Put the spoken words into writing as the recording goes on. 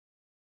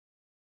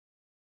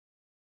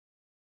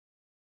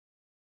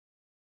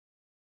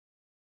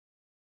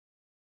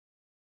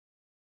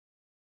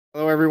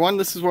Hello everyone,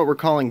 this is what we're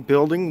calling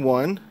Building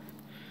 1,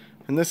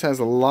 and this has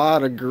a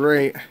lot of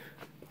great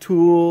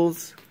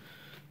tools.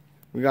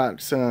 We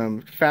got some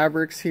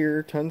fabrics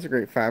here, tons of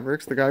great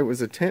fabrics. The guy was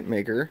a tent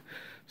maker,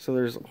 so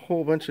there's a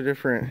whole bunch of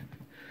different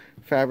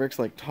fabrics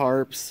like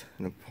tarps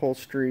and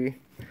upholstery.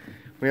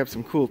 We have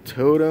some cool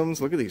totems.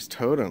 Look at these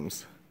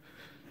totems.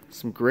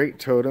 Some great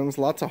totems,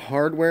 lots of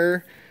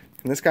hardware.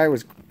 And this guy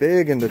was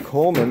big into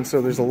Coleman,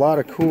 so there's a lot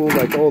of cool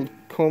like old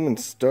Coleman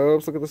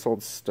stoves. Look at this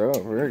old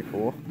stove, very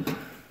cool.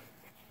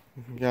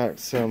 We got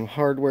some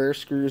hardware,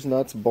 screws,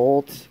 nuts,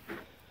 bolts,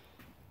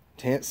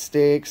 tent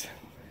stakes.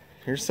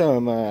 Here's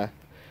some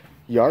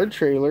yard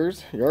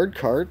trailers, yard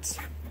carts.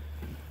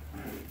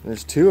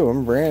 There's two of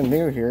them, brand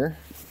new here.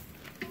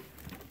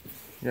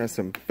 We got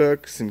some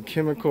books and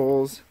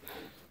chemicals.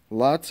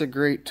 Lots of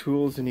great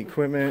tools and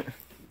equipment.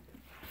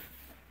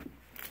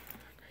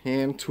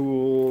 Hand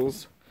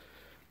tools.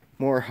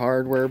 More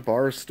hardware,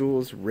 bar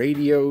stools,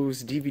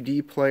 radios,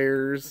 DVD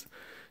players,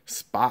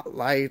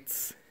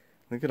 spotlights.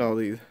 Look at all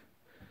these.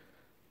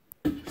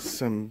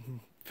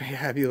 Some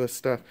fabulous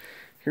stuff.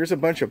 Here's a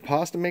bunch of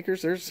pasta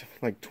makers. There's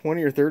like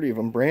 20 or 30 of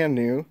them, brand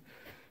new.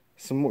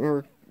 Some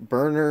more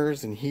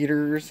burners and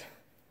heaters.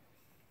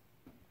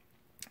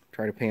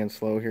 Try to pan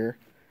slow here.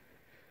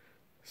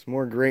 Some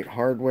more great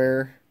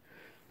hardware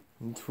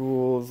and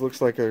tools. Looks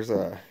like there's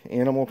a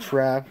animal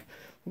trap.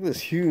 Look at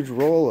this huge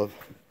roll of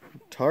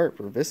tarp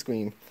or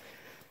visqueen.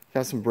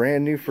 Got some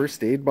brand new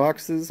first aid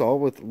boxes, all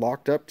with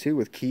locked up too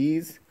with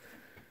keys.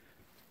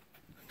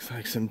 Looks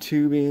like some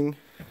tubing.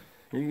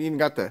 You even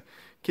got the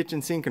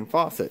kitchen sink and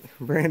faucet,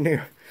 brand new.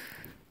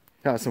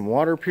 Got some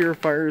water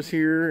purifiers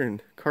here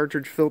and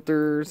cartridge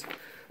filters.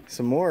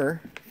 Some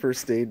more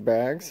first aid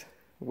bags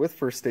with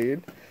first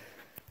aid.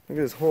 Look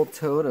at this whole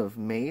tote of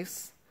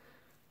mace.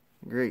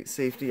 Great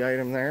safety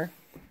item there.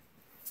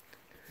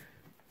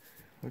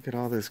 Look at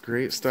all this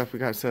great stuff. We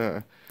got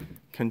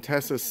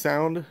Contessa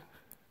sound,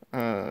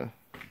 a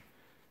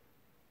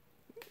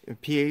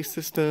PA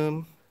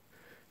system,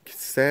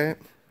 cassette.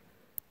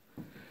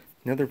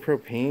 Another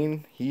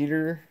propane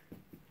heater.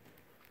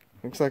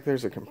 Looks like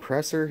there's a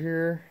compressor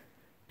here.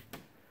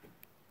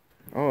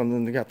 Oh, and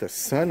then they got the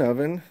sun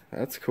oven.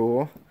 That's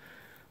cool.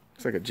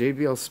 Looks like a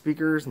JBL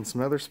speakers and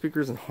some other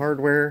speakers and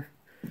hardware.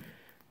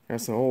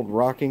 Got some old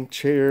rocking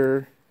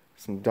chair,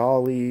 some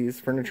dollies,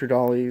 furniture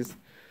dollies,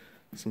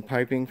 some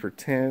piping for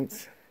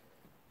tents,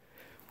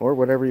 or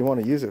whatever you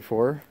want to use it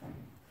for.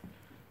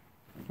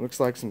 Looks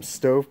like some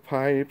stove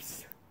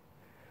pipes.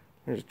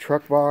 There's a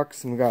truck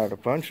box, and we got a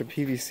bunch of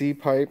PVC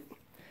pipe,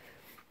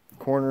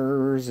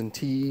 corners and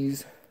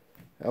T's,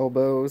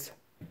 elbows.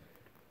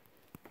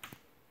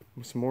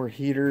 Some more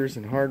heaters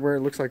and hardware. It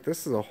looks like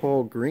this is a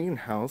whole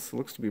greenhouse. It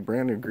looks to be a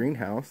brand new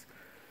greenhouse.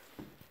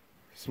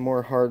 Some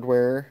more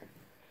hardware,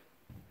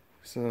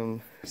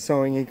 some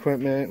sewing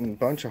equipment, and a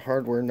bunch of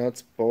hardware,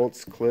 nuts,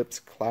 bolts,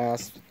 clips,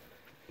 clasps,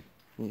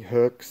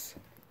 hooks.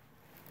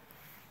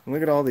 And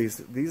look at all these.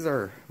 These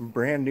are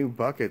brand new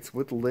buckets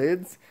with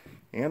lids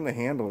and the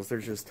handles.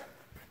 There's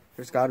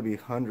got to be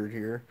 100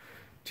 here,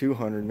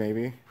 200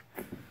 maybe,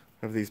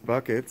 of these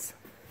buckets.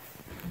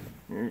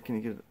 Here, can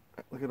you get?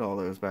 Look at all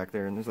those back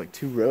there, and there's like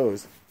 2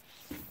 rows.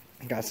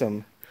 Got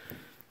some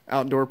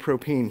outdoor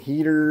propane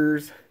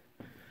heaters,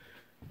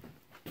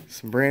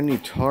 some brand new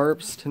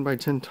tarps, 10 by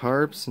 10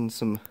 tarps, and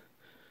some,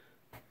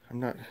 I'm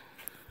not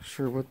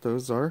sure what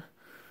those are.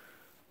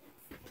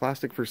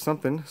 Plastic for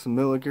something. Some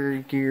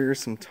military gear,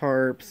 some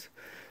tarps.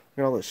 Look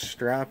at all the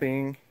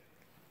strapping.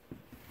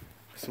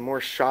 Some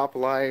more shop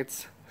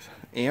lights,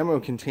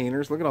 ammo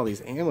containers. Look at all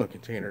these ammo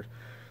containers.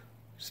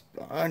 Just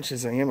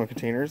bunches of ammo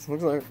containers.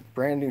 Looks like a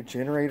brand new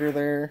generator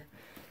there.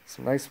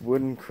 Some nice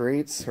wooden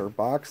crates or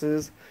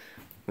boxes.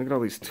 Look at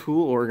all these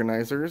tool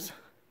organizers.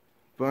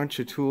 Bunch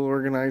of tool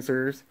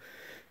organizers.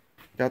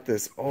 Got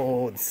this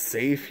old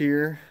safe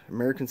here.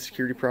 American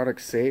Security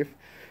Products safe.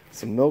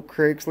 Some milk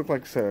crates. Look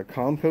like a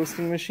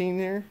composting machine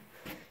here.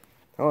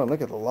 Oh, and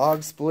look at the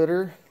log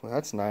splitter. Well,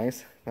 that's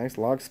nice. Nice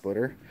log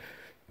splitter.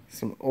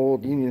 Some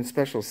old Union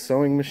Special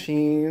sewing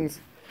machines,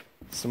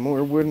 some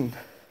more wooden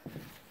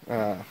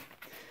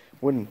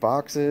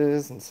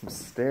boxes, and some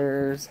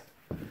stairs.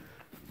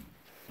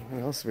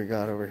 What else we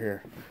got over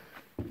here?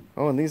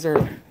 Oh, and these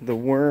are the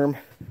worm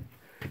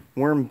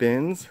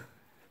bins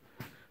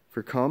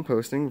for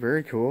composting.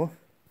 Very cool.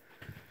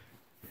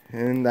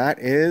 And that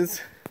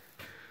is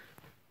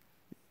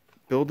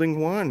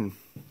Building 1.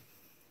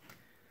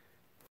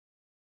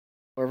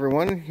 Hello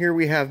everyone, here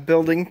we have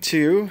Building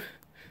 2.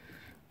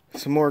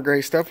 Some more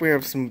great stuff. We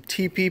have some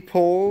Tepee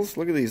poles.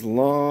 Look at these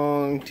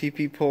long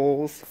Tepee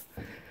poles.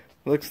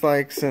 Looks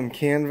like some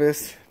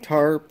canvas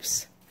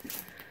tarps.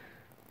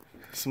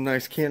 Some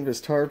nice canvas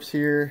tarps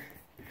here.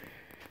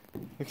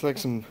 Looks like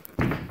some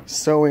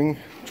sewing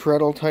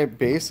treadle type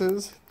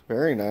bases.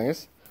 Very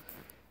nice.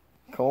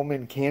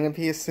 Coleman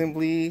canopy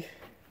assembly.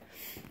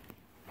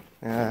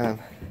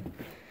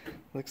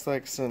 Looks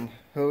like some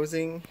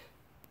hosing.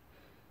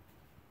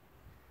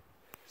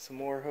 Some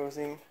more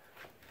hosing.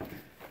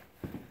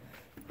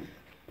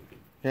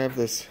 You have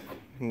this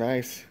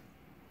nice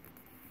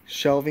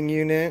shelving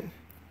unit,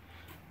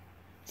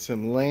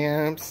 some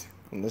lamps,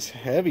 and this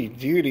heavy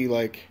duty,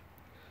 like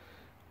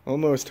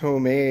almost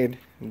homemade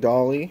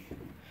dolly.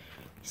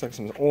 Looks like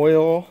some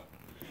oil,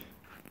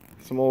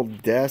 some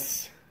old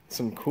desks,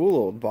 some cool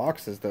old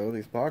boxes though.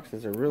 These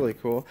boxes are really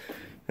cool.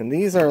 And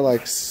these are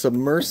like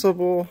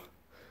submersible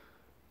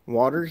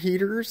water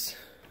heaters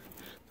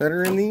that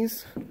are in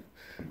these.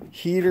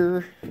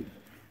 Heater,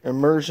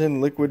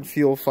 immersion, liquid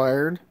fuel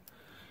fired.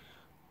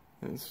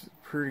 It's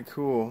pretty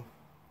cool.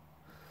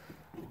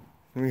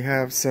 We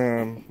have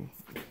some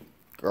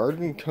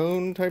garden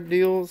cone type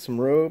deals, some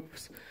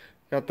ropes.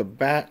 Got the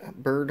bat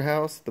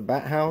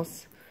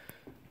house.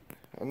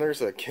 And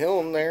there's a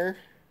kiln there.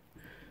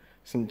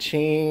 Some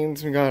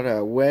chains. We got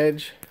a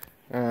wedge.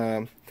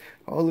 Oh,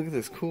 look at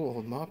this cool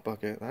old mop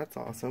bucket. That's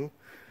awesome.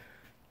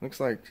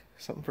 Looks like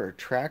something for a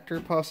tractor,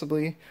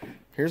 possibly.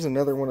 Here's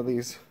another one of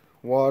these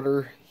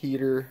water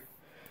heater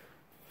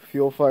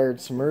fuel-fired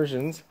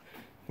submersions.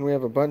 And we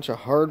have a bunch of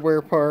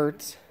hardware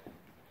parts.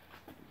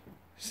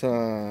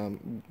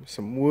 Some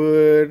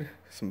wood.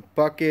 Some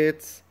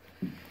buckets.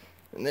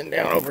 And then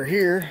down over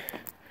here,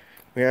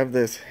 we have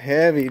this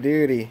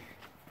heavy-duty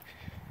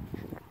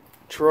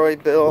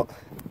Troy-built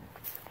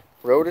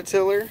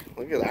Roto-Tiller.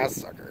 Look at that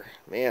sucker.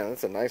 Man,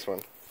 that's a nice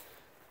one.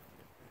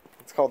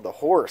 It's called the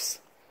Horse.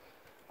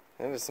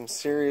 That is some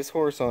serious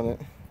horse on it.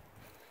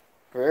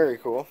 Very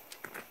cool.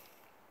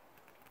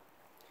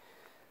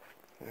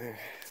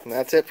 And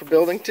that's it for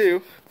building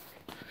 2.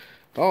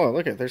 Oh,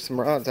 look at, there's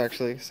some rods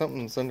actually.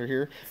 Something's under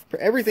here.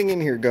 Everything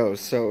in here goes.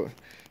 So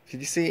if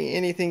you see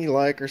anything you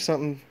like or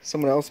something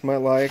someone else might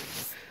like,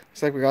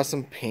 looks like we got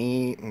some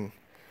paint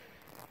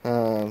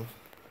and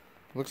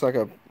looks like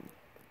a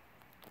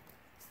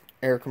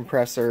air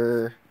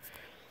compressor,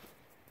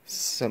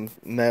 some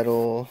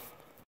metal.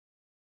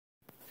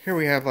 Here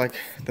we have like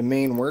the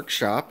main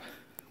workshop.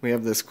 We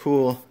have this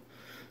cool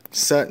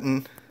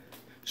Sutton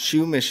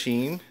shoe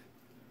machine.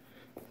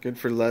 Good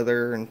for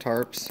leather and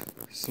tarps.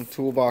 Some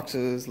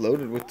toolboxes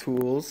loaded with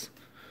tools.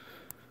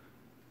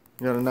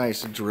 Got a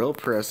nice drill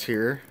press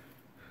here.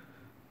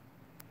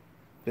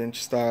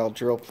 Bench style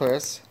drill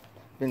press.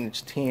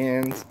 Vintage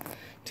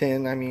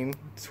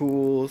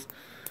tools.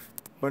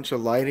 Bunch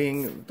of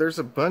lighting. There's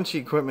a bunch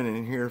of equipment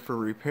in here for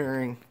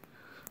repairing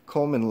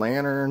Coleman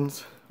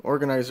lanterns.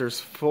 Organizers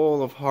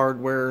full of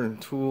hardware and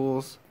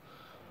tools.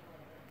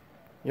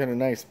 You got a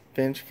nice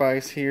bench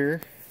vise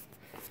here.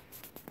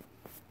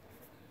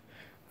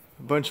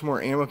 A bunch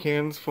more ammo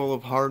cans full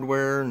of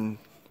hardware and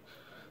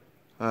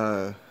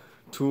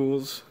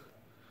tools.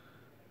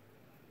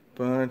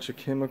 Bunch of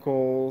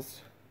chemicals.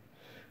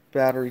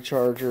 Battery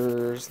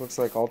chargers. Looks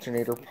like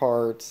alternator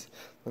parts.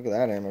 Look at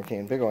that ammo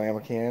can. Big old ammo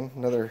can.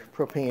 Another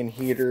propane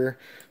heater.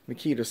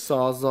 Makita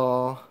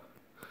sawzall.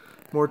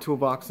 More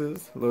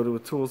toolboxes loaded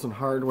with tools and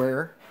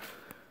hardware.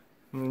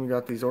 And then we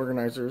got these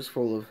organizers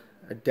full of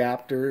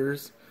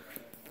adapters.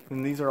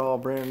 And these are all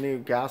brand new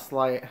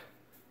gaslight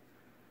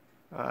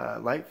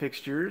light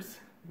fixtures.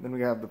 Then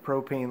we have the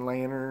propane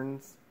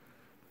lanterns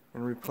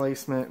and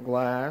replacement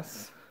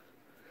glass.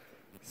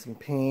 Some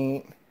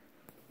paint.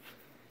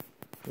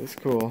 This is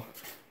cool.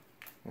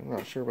 I'm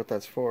not sure what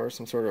that's for.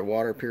 Some sort of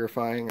water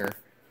purifying or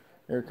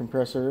air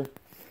compressor.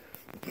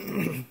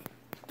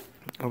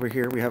 Over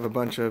here we have a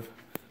bunch of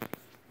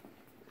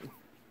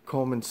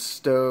Coleman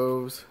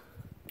stoves,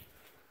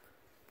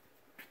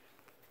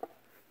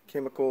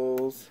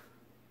 chemicals,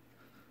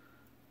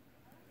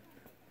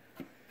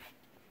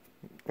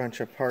 bunch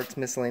of parts,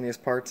 miscellaneous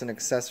parts and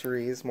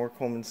accessories, more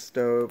Coleman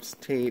stoves,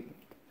 tape,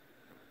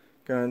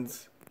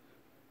 guns,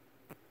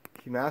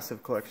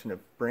 massive collection of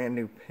brand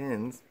new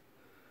pins,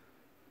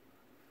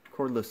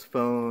 cordless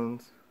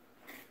phones,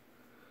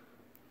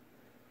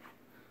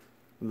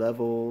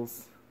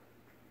 levels.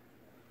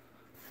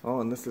 Oh,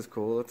 and this is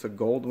cool. It's a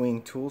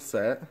Goldwing tool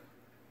set.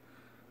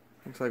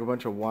 Looks like a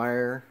bunch of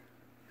wire.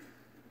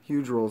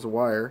 Huge rolls of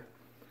wire.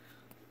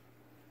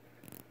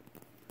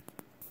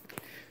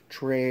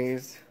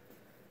 Trays.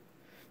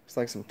 Looks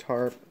like some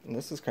tarp. And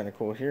this is kind of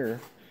cool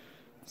here.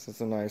 This is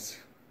a nice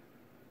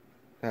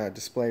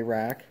display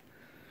rack.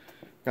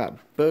 Got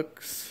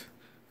books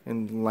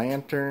and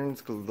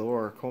lanterns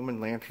galore.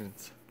 Coleman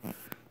lanterns.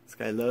 This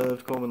guy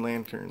loved Coleman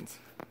lanterns.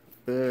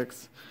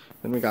 Books.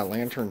 Then we got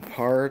lantern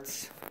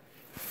parts.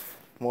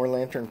 More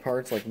lantern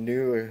parts like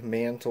new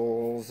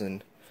mantles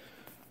and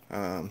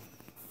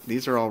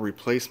these are all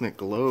replacement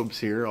globes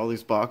here. All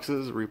these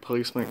boxes are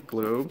replacement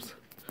globes.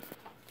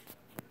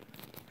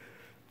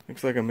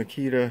 Looks like a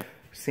Makita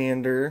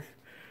sander.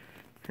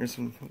 Here's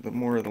some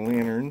more of the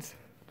lanterns.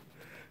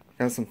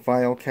 Got some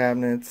file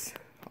cabinets,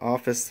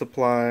 office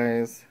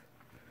supplies,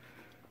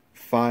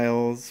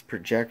 files,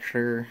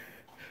 projector.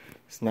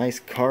 This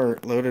nice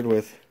cart loaded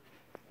with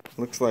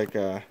looks like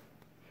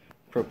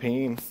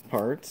propane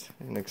parts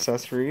and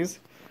accessories.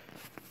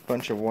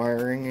 Bunch of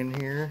wiring in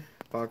here.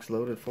 Box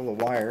loaded full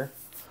of wire.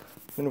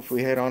 And if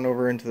we head on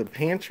over into the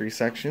pantry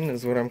section,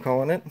 is what I'm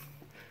calling it,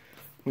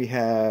 we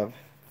have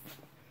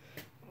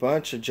a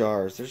bunch of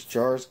jars. There's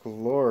jars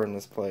galore in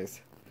this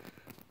place.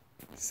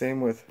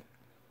 Same with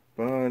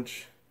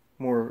bunch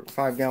more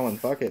 5-gallon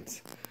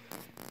buckets.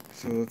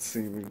 So let's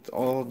see,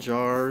 all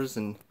jars,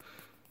 and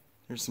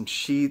there's some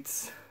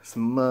sheets,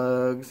 some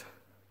mugs.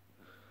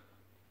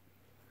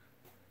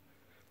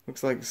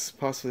 Looks like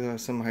possibly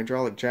some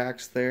hydraulic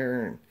jacks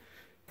there, and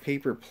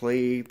paper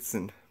plates,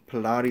 and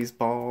Pilates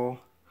ball,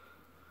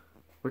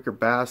 wicker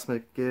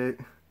basket,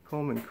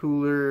 Coleman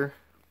cooler.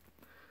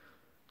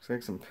 Looks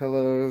like some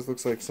pillows.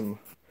 Looks like some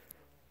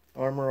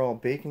Armor All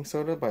baking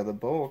soda by the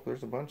bulk.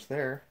 There's a bunch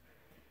there.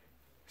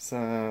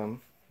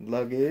 Some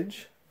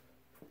luggage,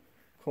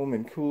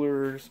 Coleman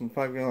cooler, some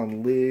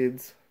 5-gallon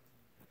lids.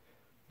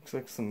 Looks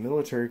like some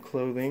military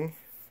clothing,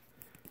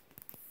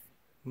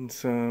 and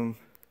some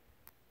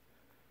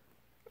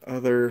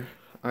other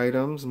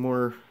items,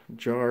 more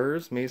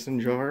jars, mason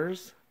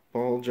jars,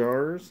 ball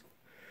jars.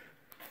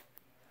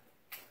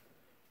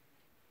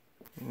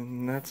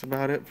 And that's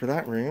about it for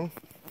that room.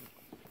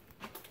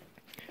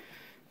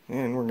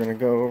 And we're gonna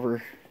go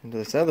over into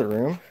this other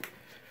room.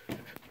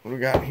 What do we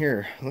got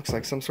here? Looks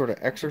like some sort of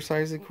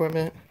exercise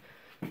equipment,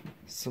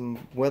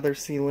 some weather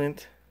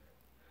sealant,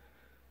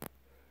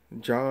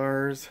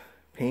 jars,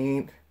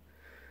 paint.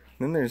 And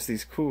then there's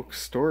these cool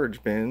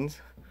storage bins.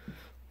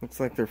 Looks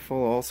like they're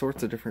full of all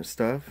sorts of different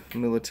stuff.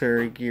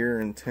 Military gear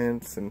and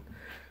tents and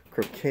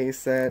croquet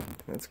set.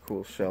 That's a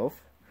cool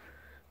shelf.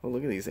 Oh,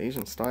 look at these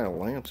Asian style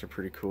lamps, are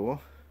pretty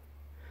cool.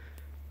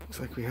 Looks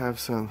like we have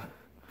some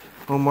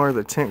Omar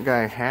the Tent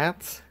Guy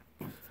hats.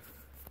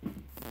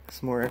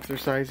 Some more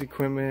exercise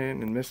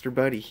equipment and Mr.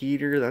 Buddy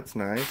heater. That's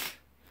nice.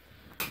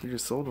 We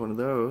just sold one of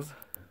those.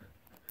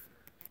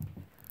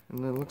 And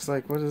then it looks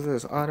like, what is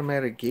this?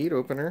 Automatic gate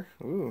opener.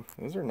 Ooh,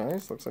 those are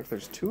nice. Looks like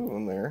there's 2 of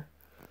them there.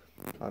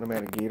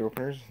 Automatic gate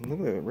openers. Look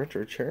at the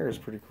retro chair, is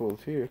pretty cool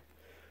too.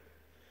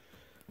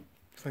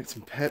 Looks like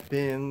some pet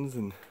bins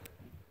and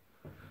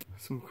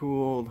some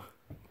cool old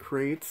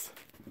crates.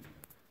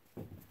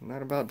 And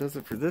that about does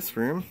it for this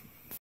room.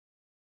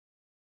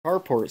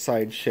 Carport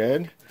side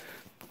shed.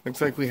 Looks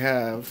like we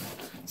have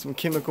some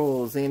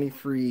chemicals,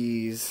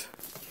 antifreeze,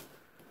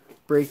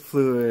 brake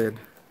fluid,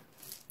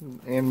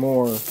 and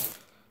more.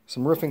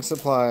 Some roofing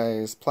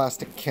supplies,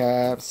 plastic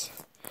caps,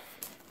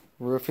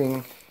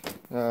 roofing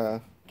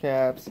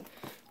caps.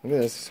 Look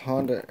at this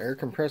Honda air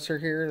compressor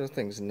here. This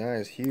thing's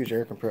nice, huge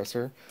air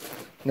compressor.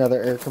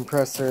 Another air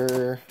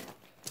compressor.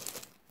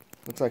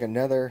 Looks like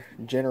another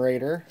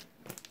generator.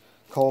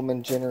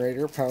 Coleman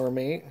generator,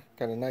 PowerMate.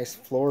 Got a nice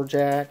floor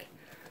jack.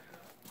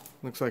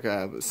 Looks like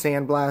a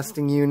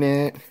sandblasting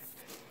unit.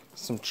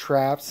 Some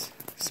traps.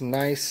 Some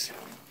nice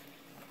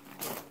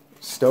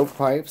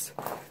stovepipes.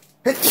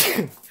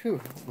 Phew,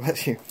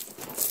 bless you.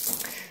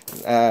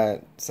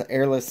 Some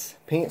airless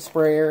paint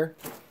sprayer.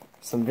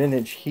 Some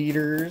vintage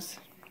heaters.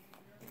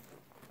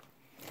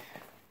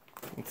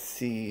 Let's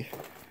see.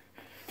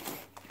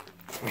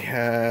 We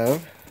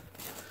have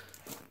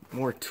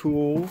more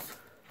tools.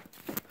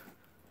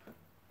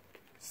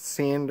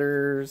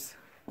 Sanders.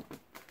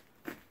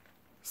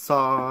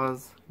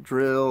 Saws.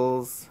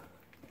 Drills.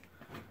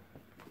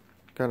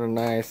 Got a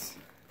nice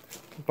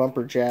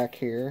bumper jack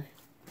here.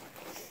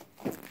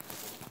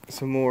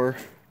 Some more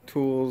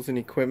tools and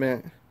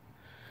equipment.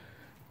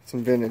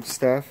 Some vintage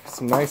stuff.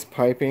 Some nice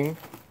piping.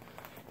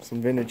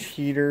 Some vintage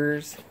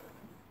heaters.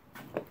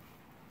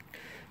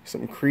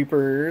 Some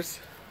creepers.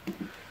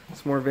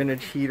 Some more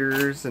vintage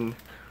heaters and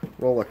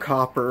roll of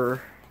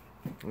copper.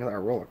 Look at that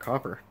roll of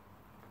copper.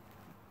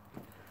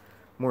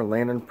 More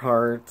lantern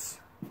parts.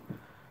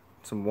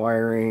 Some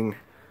wiring.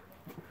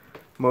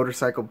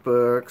 Motorcycle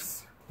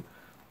books.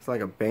 It's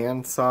like a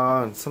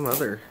bandsaw and some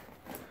other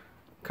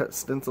cut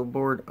stencil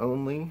board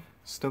only.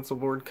 Stencil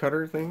board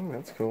cutter thing.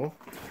 That's cool.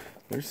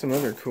 There's some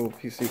other cool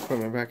PC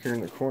equipment back here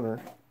in the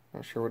corner.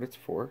 Not sure what it's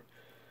for.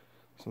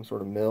 Some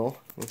sort of mill.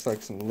 Looks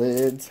like some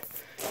lids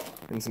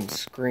and some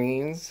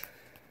screens.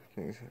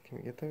 Can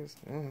we get those?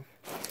 Oh.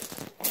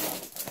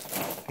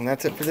 And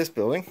that's it for this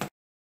building.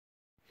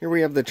 Here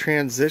we have the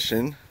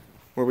transition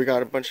where we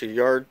got a bunch of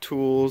yard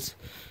tools.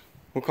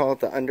 We'll call it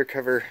the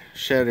undercover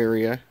shed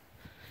area.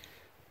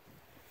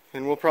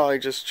 And we'll probably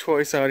just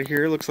choice out of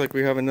here. Looks like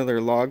we have another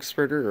log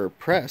spreader or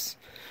press.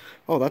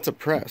 Oh, that's a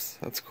press.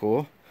 That's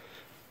cool.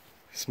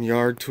 Some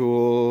yard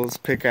tools,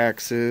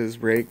 pickaxes,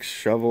 rakes,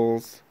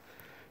 shovels.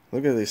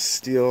 Look at these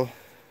steel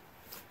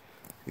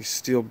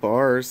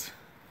bars.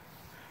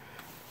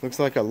 Looks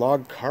like a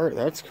log cart.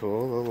 That's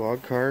cool. A little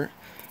log cart.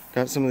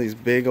 Got some of these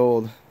big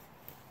old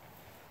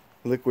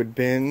liquid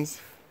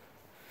bins.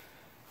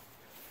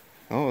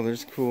 Oh,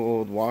 there's a cool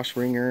old wash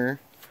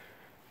wringer.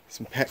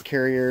 Some pet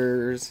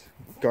carriers,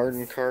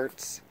 garden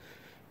carts,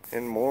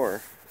 and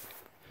more.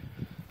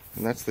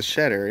 And that's the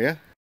shed area.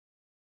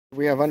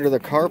 We have under the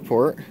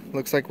carport,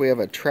 looks like we have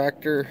a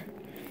tractor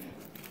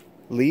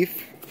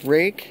leaf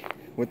rake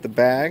with the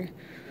bag,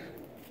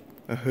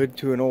 a hood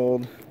to an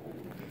old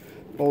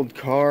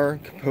car,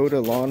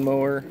 Kubota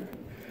lawnmower,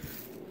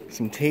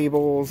 some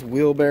tables,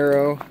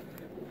 wheelbarrow.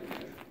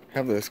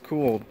 Have this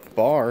cool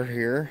bar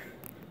here,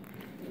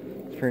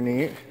 pretty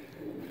neat.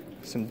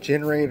 Some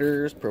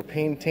generators,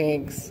 propane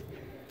tanks,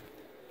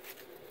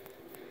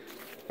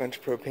 Bunch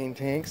of propane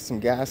tanks, some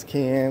gas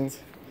cans,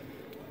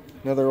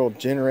 another old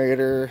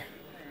generator,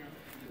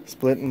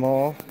 splitting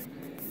mall,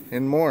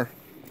 and more.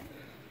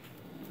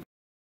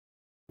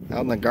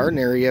 Out in the garden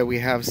area, we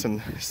have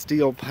some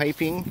steel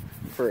piping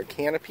for a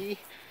canopy.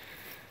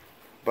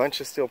 Bunch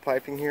of steel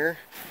piping here.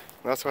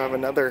 We also have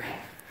another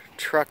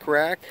truck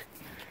rack.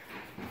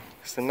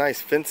 Some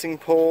nice fencing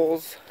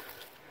poles.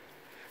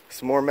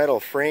 Some more metal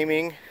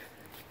framing.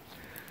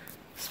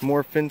 Some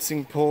more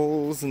fencing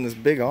poles and this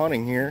big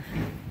awning here.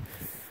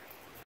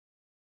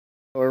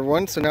 Hello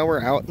everyone, so now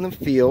we're out in the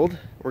field.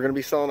 We're going to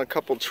be selling a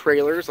couple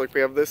trailers. Like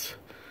we have this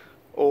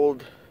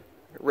old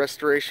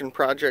restoration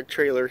project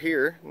trailer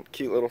here.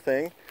 Cute little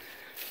thing.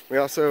 We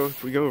also,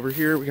 if we go over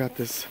here, we got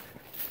this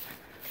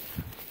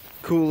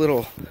cool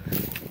little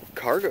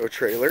cargo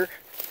trailer.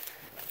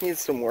 Needs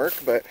some work,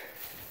 but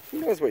who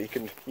knows what you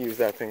can use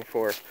that thing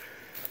for.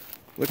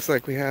 Looks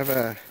like we have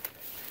a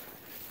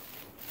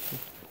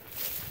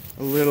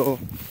little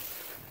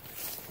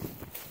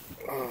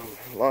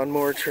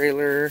lawnmower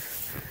trailer.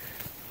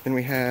 Then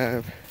we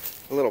have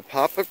a little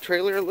pop-up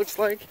trailer, it looks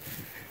like,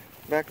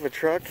 back of a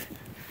truck.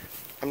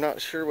 I'm not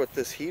sure what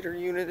this heater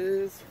unit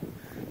is.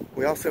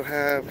 We also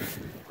have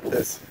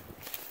this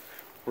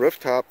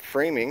rooftop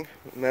framing,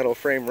 metal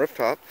frame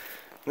rooftop.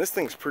 And this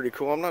thing's pretty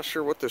cool. I'm not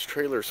sure what this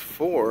trailer's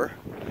for.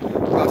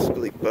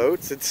 Possibly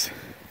boats. It's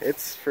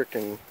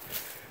freaking,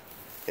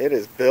 it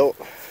is built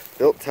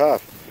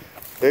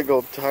tough. Big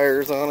old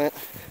tires on it.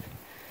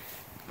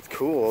 It's a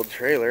cool old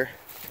trailer.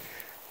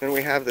 Then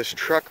we have this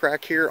truck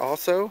rack here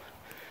also.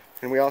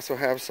 And we also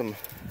have some,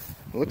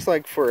 looks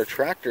like for a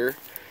tractor,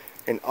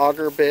 an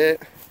auger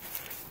bit.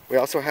 We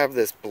also have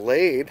this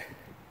blade.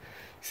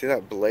 See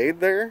that blade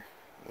there?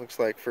 Looks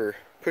like for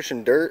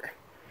pushing dirt.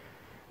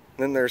 And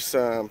then there's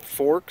some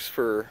forks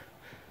for,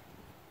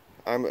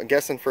 I'm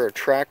guessing for a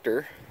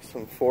tractor.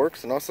 Some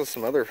forks and also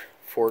some other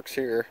forks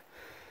here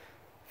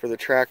for the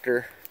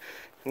tractor.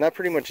 And that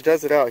pretty much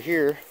does it out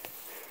here.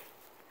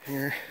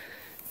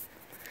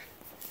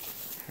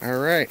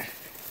 Alright.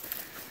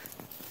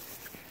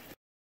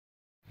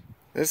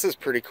 This is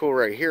pretty cool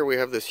right here. We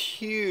have this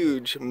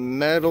huge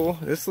metal,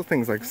 this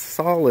thing's like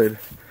solid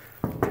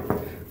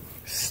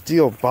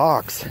steel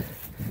box.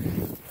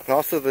 And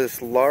also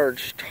this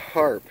large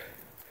tarp.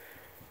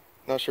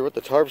 Not sure what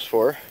the tarp's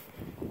for.